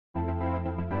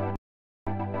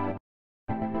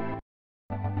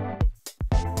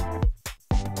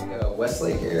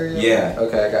Westlake area? Yeah.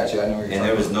 Okay, I got you. I know where you're talking. And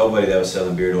there was nobody that was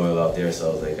selling beard oil out there,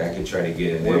 so I was like, I could try to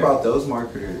get in there. What about those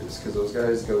marketers? Because those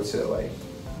guys go to like,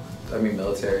 I mean,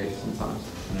 military sometimes.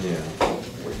 Yeah.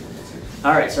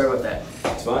 All right, sorry about that.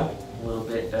 It's fine. A little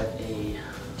bit of a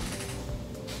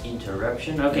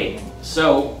interruption. Okay,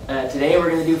 so today we're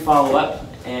going to do follow-up,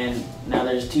 and now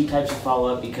there's two types of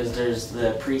follow-up because there's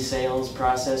the pre-sales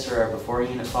process or our before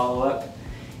unit follow-up,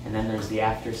 and then there's the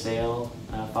after-sale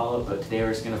follow-up, but today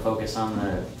we're just going to focus on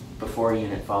the before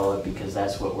unit follow-up because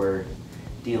that's what we're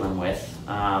dealing with.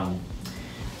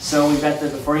 So we've got the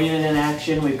before unit in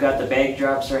action, we've got the bag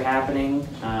drops are happening,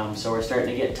 so we're starting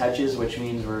to get touches, which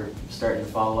means we're starting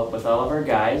to follow up with all of our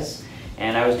guys.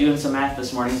 And I was doing some math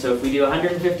this morning, so if we do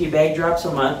 150 bag drops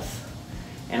a month,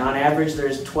 and on average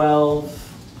there's 12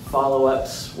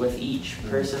 follow-ups with each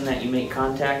person that you make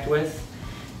contact with,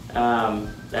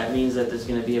 that means that there's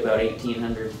going to be about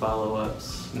 1,800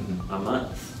 follow-ups a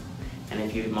month. And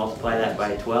if you multiply that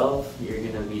by 12, you're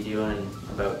going to be doing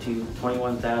about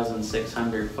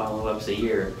 21,600 follow-ups a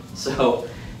year. So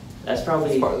that's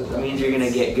probably means you're going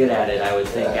to get good at it, I would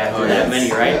think, after that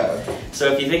many, right? Yeah.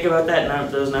 So if you think about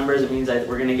that, those numbers, it means that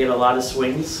we're going to get a lot of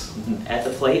swings at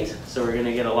the plate. So we're going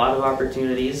to get a lot of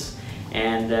opportunities.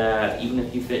 And even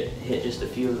if you hit just a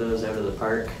few of those out of the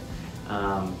park,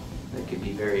 that could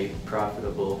be very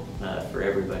profitable for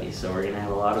everybody. So we're going to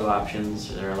have a lot of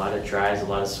options, there are a lot of tries, a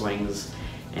lot of swings,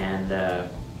 and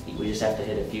we just have to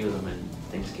hit a few of them and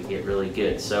things could get really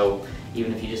good. So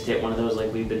even if you just hit one of those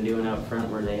like we've been doing out front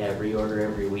where they have reorder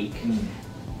every week,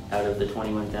 out of the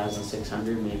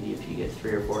 21,600, maybe if you get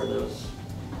 3 or 4 of those,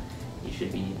 you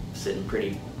should be sitting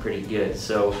pretty good.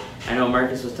 So I know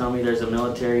Marcus was telling me there's a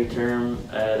military term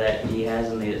that he has,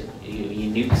 and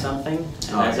you nuke something,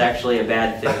 and that's actually a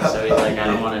bad thing. So he's like, I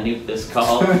don't want to nuke this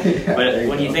call. But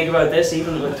when you think about this,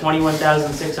 even with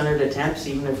 21,600 attempts,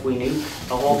 even if we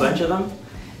nuke a whole bunch of them,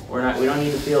 we don't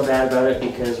need to feel bad about it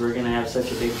because we're going to have such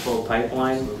a big full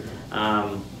pipeline.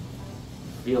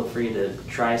 Feel free to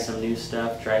try some new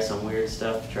stuff, try some weird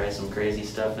stuff, try some crazy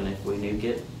stuff, and if we nuke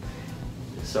it,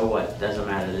 so what? Doesn't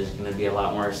matter. There's going to be a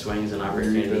lot more swings and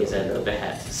opportunities at the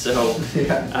bat. So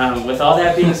with all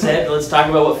that being said, let's talk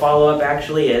about what follow-up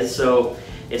actually is. So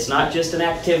it's not just an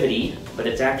activity, but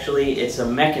it's a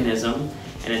mechanism,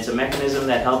 and it's a mechanism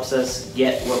that helps us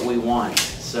get what we want.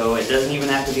 So it doesn't even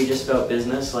have to be just about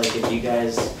business. Like if you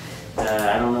guys,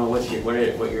 I don't know what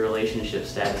your relationship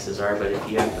statuses are, but if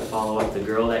you have to follow up the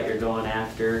girl that you're going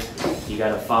after, you got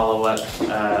to follow up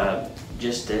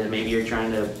maybe you're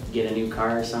trying to get a new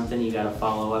car or something, you got to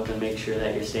follow up and make sure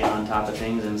that you're staying on top of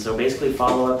things. And so basically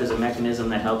follow up is a mechanism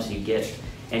that helps you get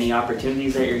any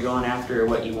opportunities that you're going after or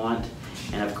what you want.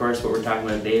 And of course what we're talking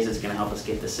about today is it's going to help us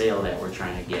get the sale that we're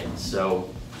trying to get. So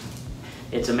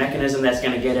it's a mechanism that's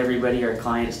going to get everybody, our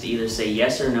clients, to either say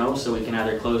yes or no, so we can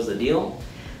either close the deal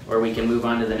or we can move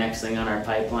on to the next thing on our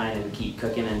pipeline and keep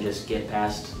cooking and just get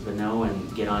past the no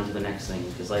and get on to the next thing.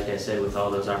 Because like I said, with all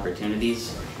those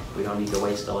opportunities, we don't need to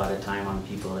waste a lot of time on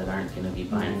people that aren't going to be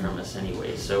buying from us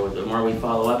anyway. So the more we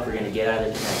follow up, we're going to get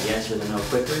either to that yes or the no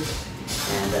quicker,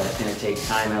 and it's going to take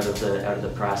time out of the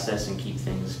process and keep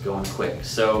things going quick.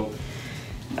 So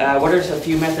what are a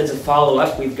few methods of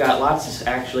follow-up? We've got lots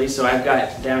actually. So I've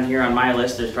got down here on my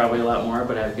list, there's probably a lot more,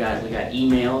 but we got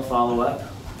email follow-up,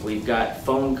 we've got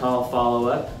phone call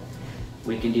follow-up,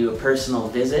 we can do a personal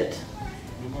visit.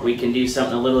 We can do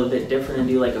something a little bit different and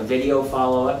do like a video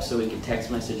follow-up, so we can text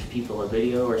message people a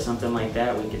video or something like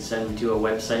that. We could send them to a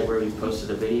website where we posted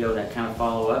a video, that kind of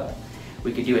follow-up.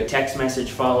 We could do a text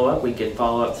message follow-up. We could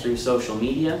follow up through social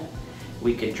media.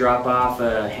 We could drop off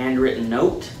a handwritten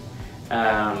note.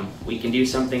 We can do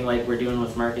something like we're doing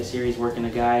with Marcus here. He's working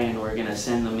a guy and we're going to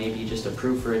send them maybe just a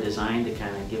proof or a design to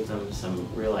kind of give them some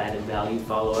real added value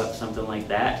follow-up, something like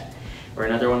that. Or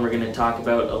another one we're going to talk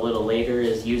about a little later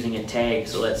is using a tag.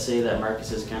 So let's say that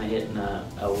Marcus is kind of hitting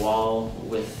a wall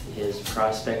with his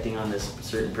prospecting on this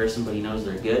certain person, but he knows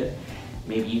they're good.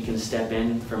 Maybe you can step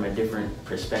in from a different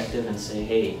perspective and say,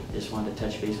 hey, just wanted to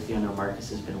touch base with you. I know Marcus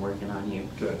has been working on you.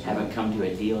 Good. Haven't come to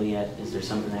a deal yet. Is there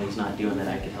something that he's not doing that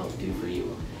I could help do for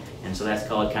you? And so that's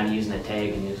called kind of using a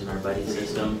tag and using our buddy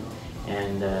system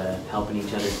and helping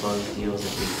each other close deals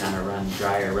if we kind of run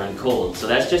dry or run cold. So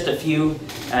that's just a few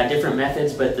different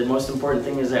methods, but the most important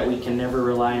thing is that we can never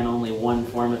rely on only one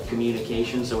form of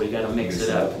communication, so we got to mix it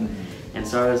up. And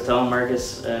so I was telling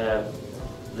Marcus,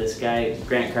 this guy,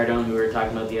 Grant Cardone, who we were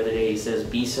talking about the other day, he says,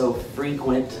 be so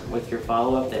frequent with your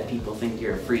follow-up that people think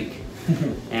you're a freak.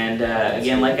 And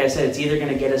again, like I said, it's either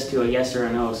going to get us to a yes or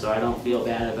a no, so I don't feel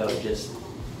bad about just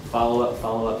follow up,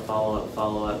 follow up, follow up,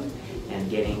 follow up, and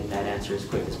getting that answer as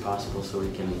quick as possible so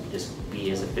we can just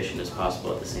be as efficient as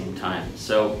possible at the same time.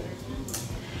 So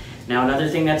now another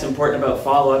thing that's important about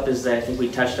follow-up is that I think we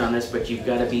touched on this, but you've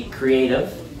got to be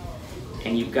creative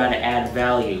and you've got to add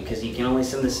value, because you can only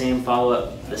send the same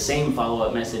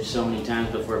follow-up message so many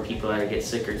times before people either get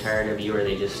sick or tired of you, or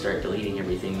they just start deleting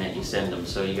everything that you send them.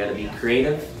 So you got to be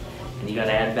creative and you got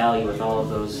to add value with all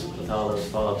those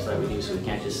follow-ups that we do. So we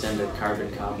can't just send a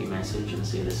carbon copy message and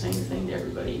say the same thing to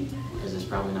everybody, because it's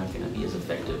probably not going to be as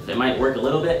effective. It might work a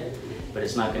little bit, but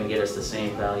it's not going to get us the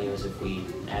same value as if we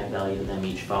add value to them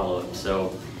each follow-up.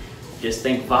 So just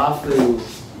think VAFU,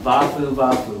 VAFU,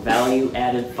 VAFU, value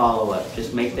added follow-up.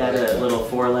 Just make that a little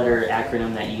 4-letter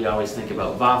acronym that you always think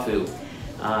about. VAFU,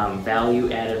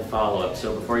 value added follow-up.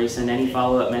 So before you send any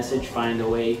follow-up message, find a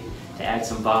way to add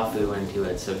some VAFU into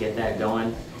it. So get that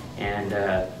going, and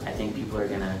I think people are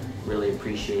going to really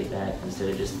appreciate that instead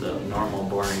of just the normal,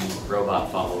 boring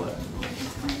robot follow-up.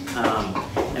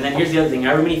 And then here's the other thing.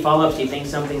 However many follow-ups you think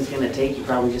something's going to take, you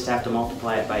probably just have to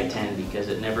multiply it by 10, because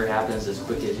it never happens as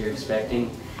quick as you're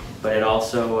expecting. But it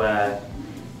also,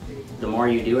 the more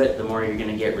you do it, the more you're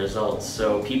going to get results.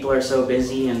 So people are so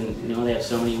busy, and they have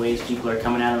so many ways. People are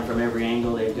coming at them from every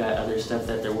angle. They've got other stuff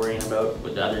that they're worrying about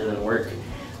other than work.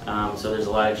 So there's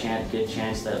a lot of good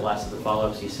chance that lots of the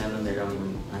follow-ups you send them,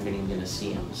 aren't even going to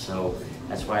see them. So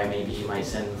that's why maybe you might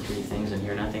send 3 things and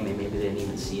hear nothing. Maybe they didn't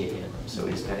even see it yet. So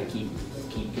we just got to keep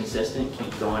consistent,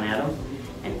 keep going at them,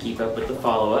 and keep up with the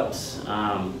follow-ups.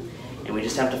 And we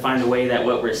just have to find a way that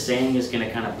what we're saying is going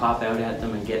to kind of pop out at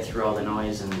them and get through all the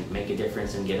noise and make a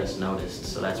difference and get us noticed.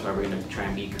 So that's why we're going to try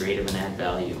and be creative and add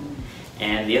value.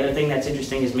 And the other thing that's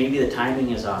interesting is maybe the timing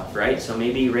is off, right? So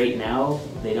maybe right now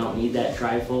they don't need that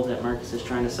trifold that Marcus is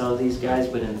trying to sell to these guys,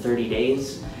 but in 30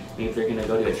 days, maybe if they're going to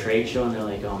go to a trade show and they're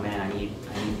like, oh man, I need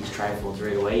these trifolds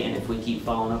right away. And if we keep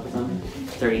following up with them,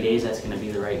 30 days, that's going to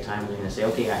be the right time. They're going to say,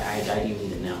 okay, I do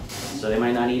need it now. So they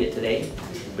might not need it today,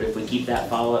 but if we keep that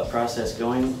follow-up process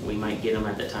going, we might get them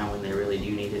at the time when they really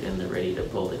do need it and they're ready to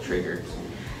pull the trigger.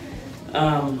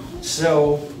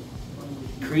 So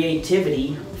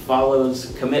creativity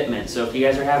follows commitment. So if you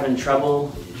guys are having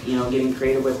trouble, getting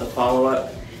creative with the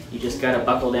follow-up, you just got to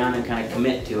buckle down and kind of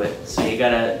commit to it. So you got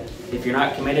to, if you're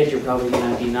not committed, you're probably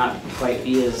going to not quite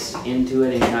be as into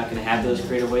it, and you're not going to have those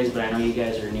creative ways. But I know you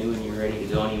guys are new and you're ready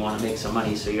to go and you want to make some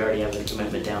money, so you already have the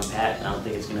commitment down pat. I don't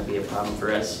think it's going to be a problem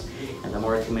for us. And the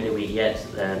more committed we get,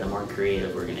 the more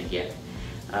creative we're going to get.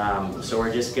 So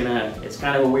we're just gonna, it's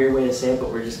kind of a weird way to say it, but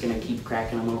we're just gonna keep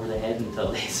cracking them over the head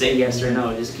until they say yes or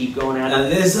no. Just keep going at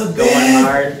it, going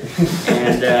hard.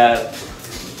 And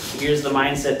here's the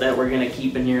mindset that we're gonna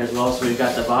keep in here as well. So we've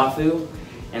got the VAFU,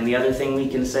 and the other thing we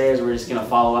can say is we're just gonna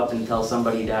follow up until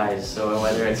somebody dies. So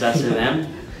whether it's us or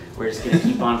them, we're just gonna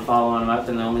keep on following them up.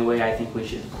 And the only way I think we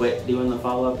should quit doing the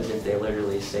follow-up is if they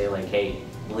literally say like, hey,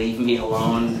 leave me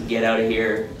alone, get out of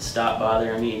here, stop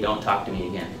bothering me, don't talk to me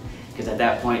again. Because at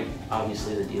that point,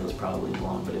 obviously the deal is probably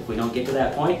blown. But if we don't get to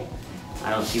that point, I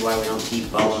don't see why we don't keep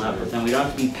following up with them. We don't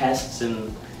have to be pests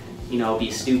and,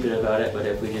 be stupid about it. But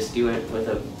if we just do it with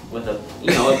a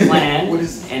a plan,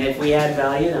 and if we add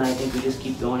value, then I think we just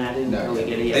keep going at it until we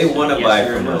get a yes. They want to buy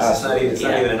from no. us. It's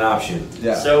not even an option.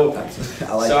 Yeah. So,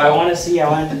 I want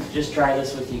to just try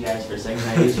this with you guys for a second.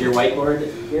 Can I use your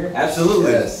whiteboard here?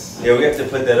 Absolutely. Yes. Yeah, we have to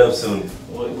put that up soon.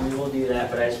 We will do that,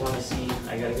 but I just want to see.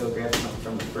 I gotta go grab something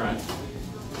from the front.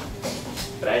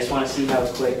 But I just want to see how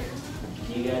quick.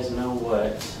 Do you guys know what?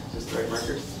 Is this the right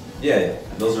markers? Yeah,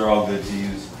 those are all good to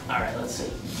use. All right, let's see.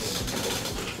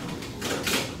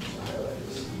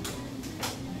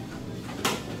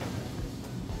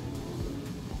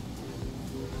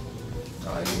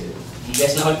 Do you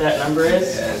guys know what that number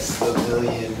is? Yes, $1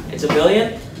 billion. It's $1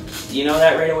 billion? Do you know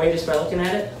that right away just by looking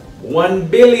at it? $1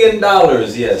 billion,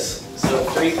 yes. So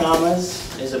 3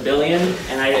 commas is $1 billion,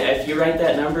 and if you write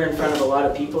that number in front of a lot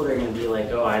of people, they're going to be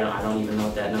like, oh, I don't even know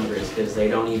what that number is, because it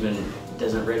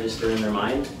doesn't register in their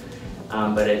mind.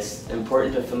 But it's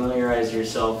important to familiarize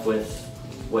yourself with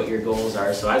what your goals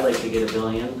are. So I'd like to get $1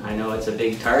 billion. I know it's a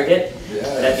big target,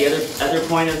 but at the other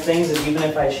point of things is even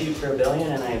if I shoot for $1 billion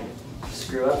and I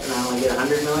screw up and I only get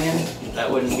 100 million, that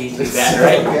wouldn't be too bad,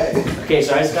 right? Okay,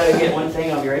 so I just got to get one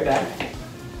thing. I'll be right back.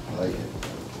 I like it.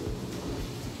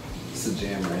 It's a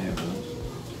jam right here, man.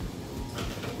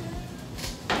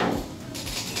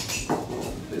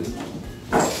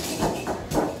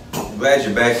 Glad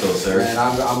you're back though, sir. Man,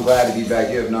 I'm glad to be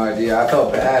back. You have no idea. I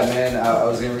felt bad, man. I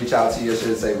was gonna reach out to you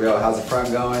yesterday and say, "Real, how's the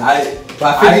front going?" I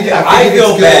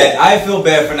feel bad. I feel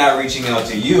bad for not reaching out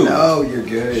to you. No, you're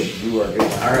good. You are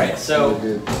good. All right, so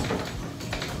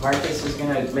Marcus is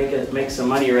gonna make some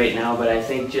money right now, but I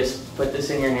think just put this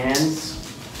in your hands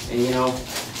and, you know,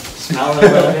 smell it a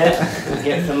little bit,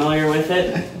 get familiar with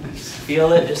it,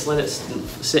 feel it, just let it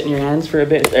sit in your hands for a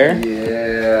bit there.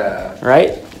 Yeah.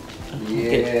 Right?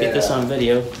 Yeah. Get this on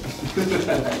video.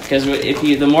 Because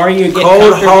the more you get cold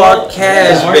comfortable, hard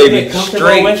cash, the more you baby, get comfortable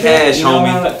straight with cash, it, you know homie.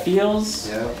 how it feels.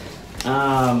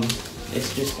 Yeah.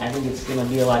 It's just, I think it's gonna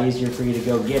be a lot easier for you to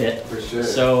go get it. For sure.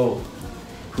 So,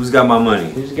 Who's got my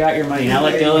money? who's got your money? Now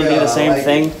let There you Dylan do go, the same I like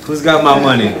thing. Who's got my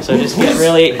money? So just get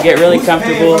really Who's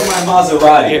comfortable. paying for my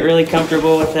Maserati? Get really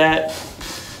comfortable with that,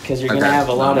 because you're gonna Okay. have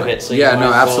a lot of it. So Yeah, you no, might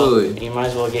as well- absolutely. You might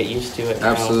as well get used to it now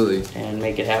Absolutely. and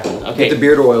make it happen. Okay. Get the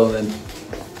beard oil then.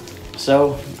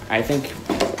 So I think,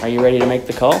 are you ready to make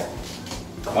the call?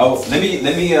 Oh, let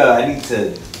me. I need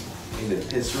to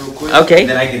piss real quick. Okay. And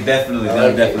then I can definitely. I then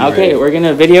like I'm definitely Okay, ready. we're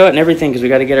gonna video it and everything because we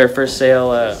got to get our first sale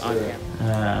on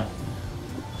camera.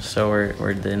 So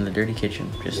we're in the dirty kitchen.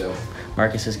 Just Yo.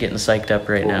 Marcus is getting psyched up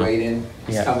right We're now. waiting.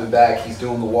 He's Yeah. coming back. He's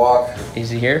doing the walk. Is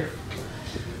he here?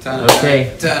 Ta-da-da,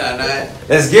 Okay. ta-da-da.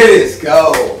 Let's get it. Let's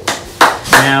go.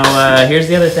 Now here's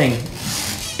the other thing.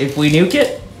 If we nuke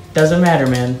it, doesn't matter,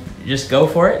 man. Just go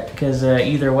for it because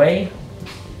either way,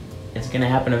 it's gonna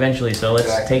happen eventually. So let's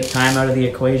Exactly. take time out of the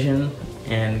equation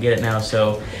and get it now.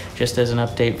 So just as an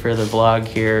update for the vlog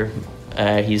here,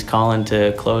 he's calling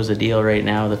to close a deal right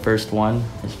now, the first one,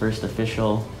 his first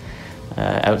official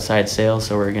outside sale.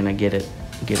 So we're gonna get it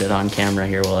on camera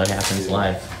here while it happens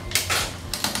live.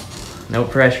 No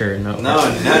pressure, no. No,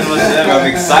 none whatsoever. I'm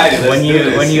excited. Let's When do you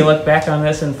this. when you look back on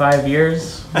this in 5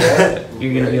 years, Yeah.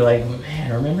 you're gonna be like,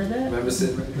 man, remember that? Remember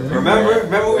sitting? Remember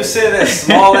we were sitting in that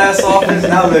small ass office.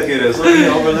 Now look at us. We're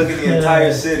overlooking the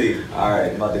entire city. All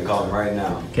right, I'm about to call him right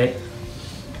now. Okay.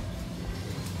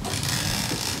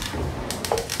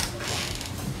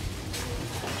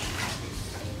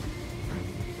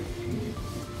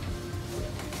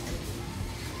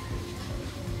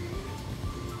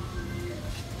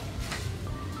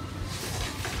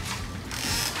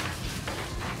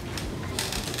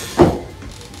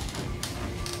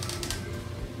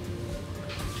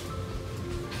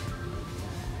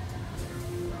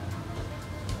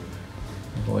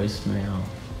 Voicemail.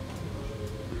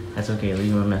 That's okay,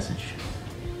 leave him a message.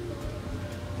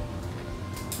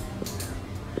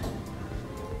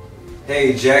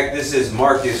 Hey Jack, this is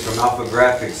Marcus from Alpha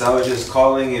Graphics. I was just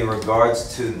calling in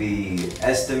regards to the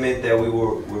estimate that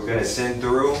we're gonna send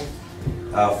through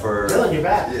for Dylan, you're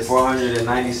back.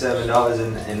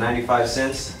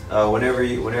 $497.95. Whenever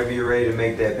you're ready to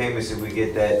make that payment, so we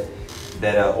get that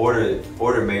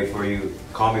order made for you,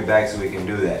 call me back so we can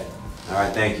do that. All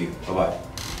right, thank you. Bye bye.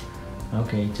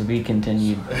 Okay, to be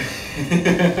continued.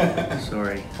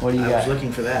 Sorry. What do you I got? was looking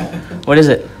for that. What is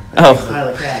it? A Oh, pile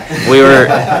of cash.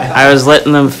 I was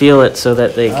letting them feel it so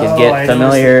that they could Oh, get I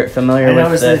familiar I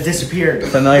noticed that it with disappeared.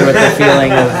 the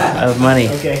feeling of money.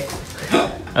 Okay.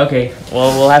 Okay,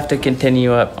 well we'll have to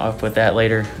continue up with that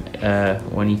later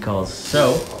when he calls.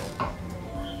 So,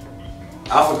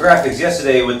 Alpha Graphics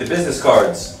yesterday with the business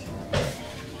cards.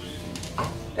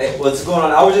 Hey, what's going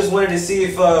on? I was just wanted to see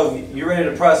if you're ready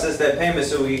to process that payment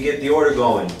so we can get the order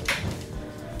going.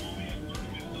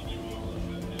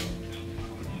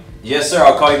 Yes, sir.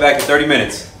 I'll call you back in 30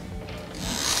 minutes.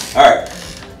 All right.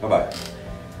 Bye-bye.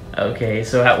 okay,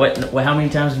 so how many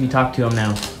times have you talked to him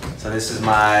now? So this is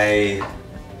my...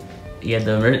 You had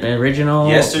the original...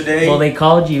 Yesterday. Well, they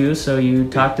called you, so you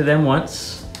talked to them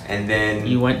once. And then...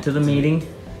 You went to the meeting.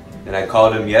 And I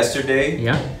called him yesterday.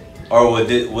 Yeah. Or what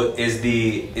is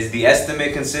the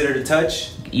estimate considered a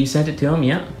touch? You sent it to him,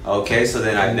 yeah. Okay, so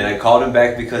then I called him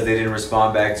back because they didn't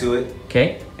respond back to it.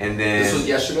 Okay. And then... This was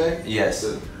yesterday? Yes.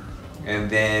 And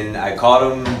then I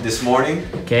called him this morning,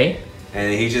 Okay.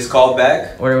 and he just called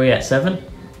back. What are we at? 7?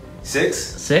 6.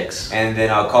 6? And then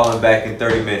I'll call him back in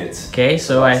 30 minutes. Okay,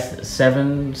 so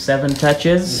seven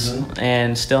touches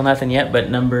and still nothing yet, but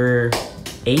number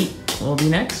 8 will be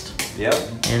next. Yep.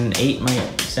 And 8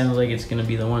 sounds like it's gonna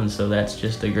be the one, so that's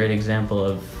just a great example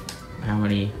of how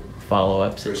many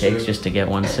follow-ups it For takes sure. just to get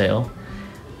one sale.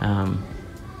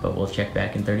 But we'll check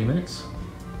back in 30 minutes.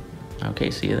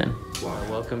 Okay, see you then. Wow.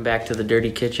 Welcome back to the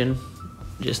Dirty Kitchen.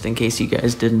 Just in case you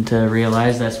guys didn't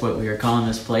realize, that's what we were calling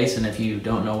this place, and if you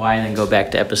don't know why, then go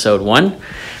back to episode 1.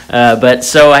 But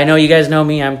so I know you guys know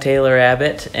me, I'm Taylor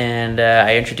Abbott, and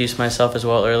I introduced myself as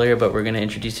well earlier, but we're going to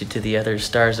introduce you to the other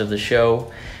stars of the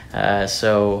show.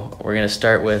 So we're going to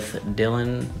start with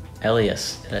Dylan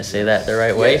Elias. Did I say that the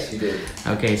right way? Yes, you did.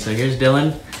 Okay, so here's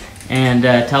Dylan. And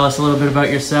tell us a little bit about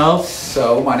yourself.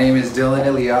 So my name is Dylan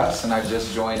Elias, and I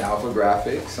just joined Alpha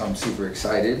Graphics. I'm super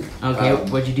excited. Okay,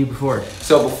 what'd you do before?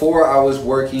 So before I was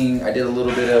working, I did a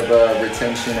little bit of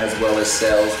retention as well as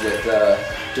sales with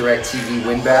DirecTV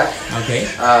Winback. Okay.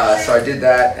 So I did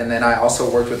that, and then I also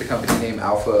worked with a company named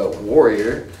Alpha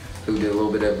Warrior, who did a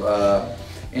little bit of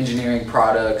engineering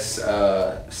products,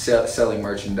 selling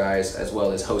merchandise, as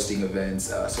well as hosting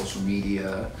events, social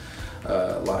media,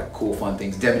 a lot of cool fun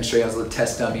things, demonstrating. I was a little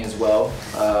test dummy as well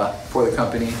for the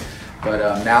company.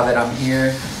 But now that I'm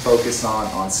here, focus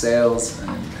on sales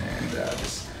and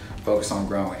just focus on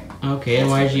growing. Okay, and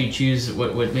why did you choose,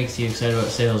 what makes you excited about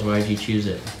sales? Why did you choose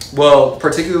it? Well,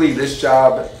 particularly this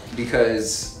job,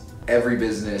 because every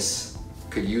business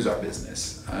could use our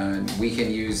business. And we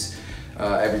can use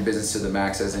every business to the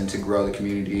max, as in to grow the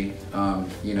community,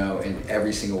 you know, in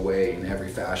every single way, in every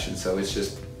fashion. So it's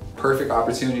just perfect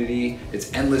opportunity.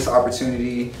 It's endless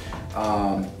opportunity,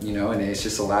 you know, and it's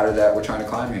just a ladder that we're trying to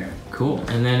climb here. Cool.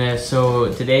 And then,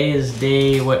 so today is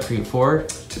day, what for you, 4?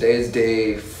 Today is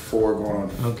day 4 going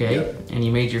on. Okay. Yep. And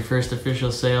you made your first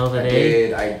official sale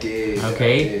today? I did.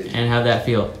 Okay. I did. And how'd that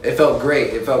feel? It felt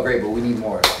great, but we need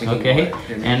more. We need Okay. more.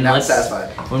 And not satisfied.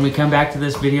 When we come back to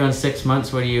this video in 6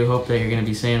 months, what do you hope that you're going to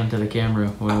be saying to the camera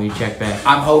when we check back?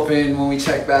 I'm hoping when we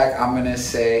check back, I'm going to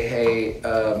say, hey,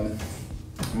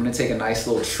 I'm going to take a nice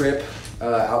little trip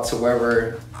out to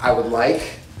wherever I would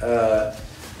like.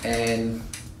 And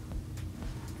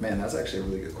man, that's actually a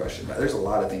really good question. There's a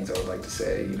lot of things I would like to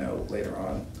say, you know, later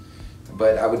on.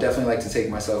 But I would definitely like to take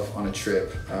myself on a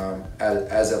trip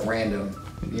as a random.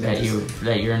 You know,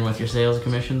 that you're in with your sales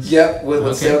commissions? Yep, with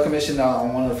Okay. sales commission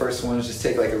on one of the first ones, just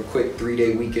take like a quick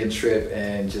 3-day weekend trip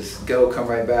and just go, come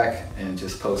right back and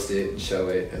just post it and show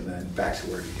it and then back to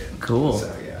work again. Cool.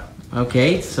 So yeah.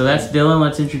 Okay, so that's Dylan.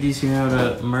 Let's introduce you now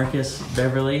to Marcus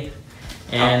Beverly.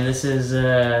 And this is,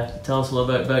 tell us a little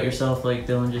bit about yourself like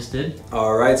Dylan just did.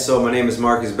 All right, so my name is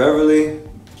Marcus Beverly.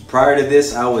 Prior to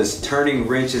this, I was turning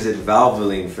wrenches at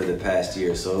Valvoline for the past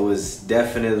year. So it's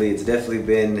definitely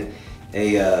been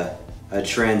a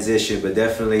transition, but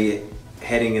definitely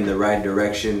heading in the right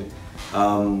direction.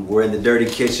 We're in the dirty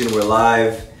kitchen, we're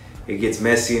live. It gets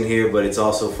messy in here, but it's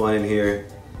also fun in here.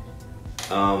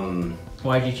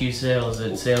 Why did you choose sales?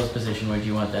 A sales position, what did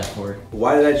you want that for?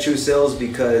 Why did I choose sales?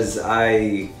 Because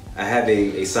I have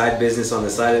a side business on the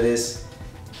side of this.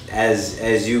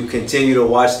 As you continue to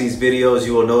watch these videos,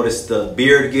 you will notice the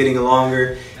beard getting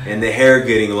longer and the hair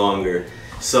getting longer.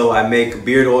 So I make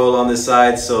beard oil on the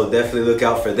side, so definitely look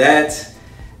out for that.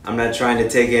 I'm not trying to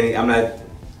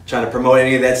promote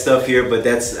any of that stuff here, but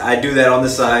I do that on the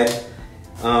side.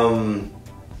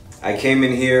 I came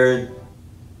in here,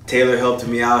 Taylor helped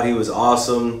me out, he was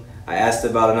awesome. I asked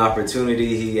about an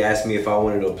opportunity, he asked me if I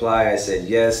wanted to apply, I said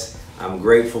yes. I'm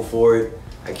grateful for it.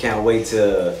 I can't wait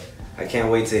to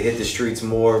hit the streets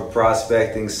more,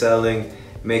 prospecting, selling,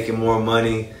 making more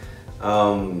money.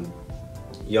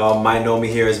 Y'all might know me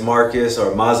here as Marcus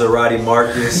or Maserati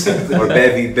Marcus or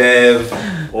Bevy Bev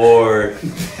or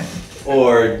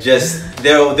just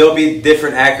there'll be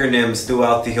different acronyms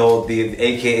throughout the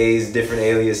AKAs, different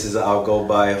aliases I'll go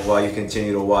by while you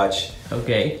continue to watch.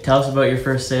 Okay, tell us about your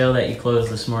first sale that you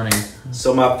closed this morning.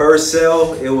 So my first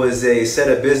sale, it was a set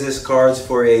of business cards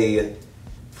for a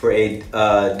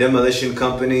demolition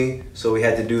company. So we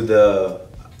had to do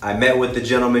I met with the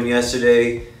gentleman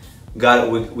yesterday. We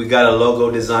got a logo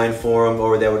design for him,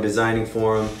 or they were designing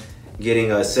for him,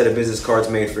 getting a set of business cards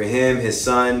made for him, his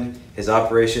son, his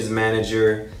operations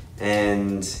manager,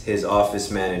 and his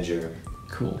office manager.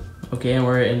 Cool. Okay, and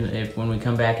when we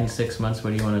come back in 6 months, what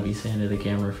do you want to be saying to the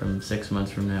camera from 6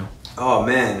 months from now? Oh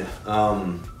man,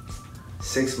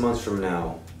 6 months from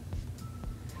now.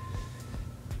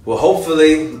 Well,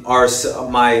 hopefully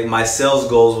my sales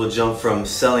goals will jump from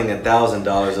selling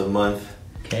 $1,000 a month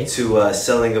to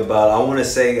selling about, I want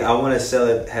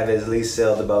to have at least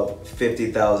sold about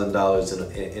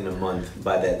 $50,000 in a month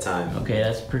by that time. Okay,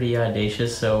 that's pretty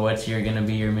audacious. So what's going to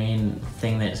be your main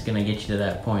thing that's going to get you to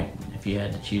that point? If you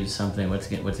had to choose something, what's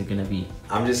it going to be?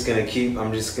 I'm just gonna keep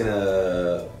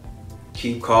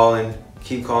calling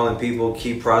people,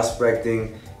 keep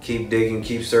prospecting, keep digging,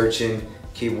 keep searching,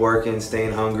 keep working,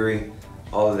 staying hungry,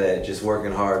 all of that. Just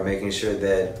working hard, making sure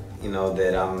that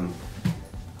that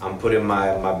I'm putting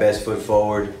my best foot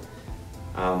forward.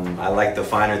 I like the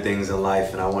finer things in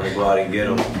life, and I want to go out and get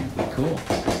them. Cool.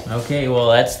 Okay, well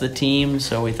that's the team.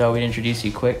 So we thought we'd introduce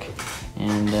you quick,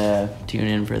 and tune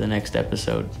in for the next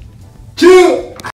episode. Chill!